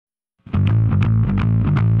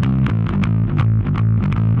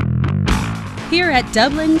Here at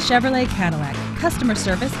Dublin Chevrolet Cadillac, customer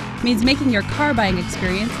service means making your car buying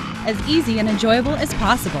experience as easy and enjoyable as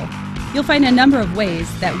possible. You'll find a number of ways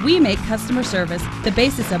that we make customer service the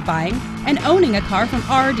basis of buying and owning a car from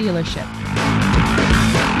our dealership.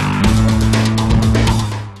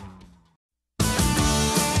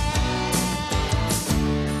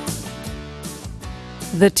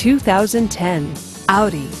 The 2010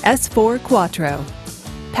 Audi S4 Quattro.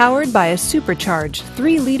 Powered by a supercharged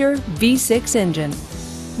 3-liter V6 engine.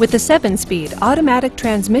 With a 7-speed automatic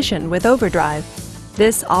transmission with overdrive,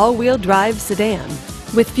 this all-wheel drive sedan,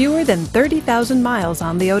 with fewer than 30,000 miles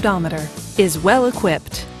on the odometer, is well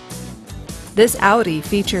equipped. This Audi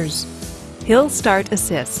features Hill Start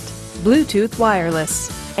Assist, Bluetooth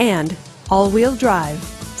wireless, and all-wheel drive.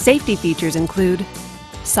 Safety features include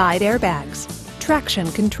side airbags, traction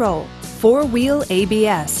control, 4-wheel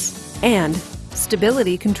ABS, and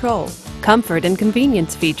stability control. Comfort and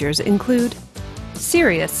convenience features include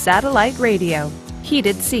Sirius satellite radio,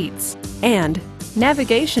 heated seats, and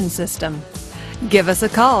navigation system. Give us a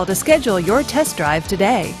call to schedule your test drive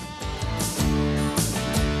today.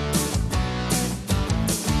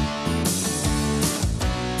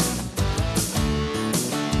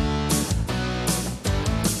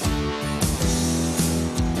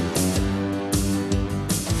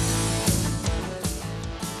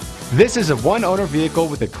 This is a one-owner vehicle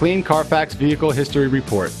with a clean Carfax Vehicle History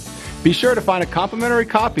Report. Be sure to find a complimentary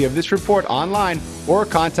copy of this report online or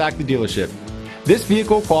contact the dealership. This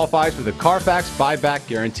vehicle qualifies for the Carfax buyback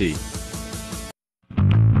guarantee.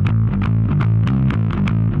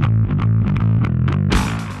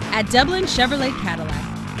 At Dublin Chevrolet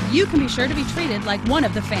Cadillac, you can be sure to be treated like one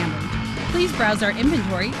of the family. Please browse our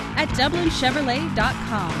inventory at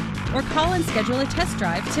DublinChevrolet.com or call and schedule a test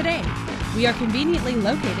drive today. We are conveniently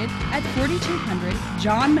located at 4200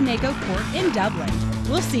 John Monego Court in Dublin.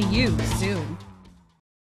 We'll see you soon.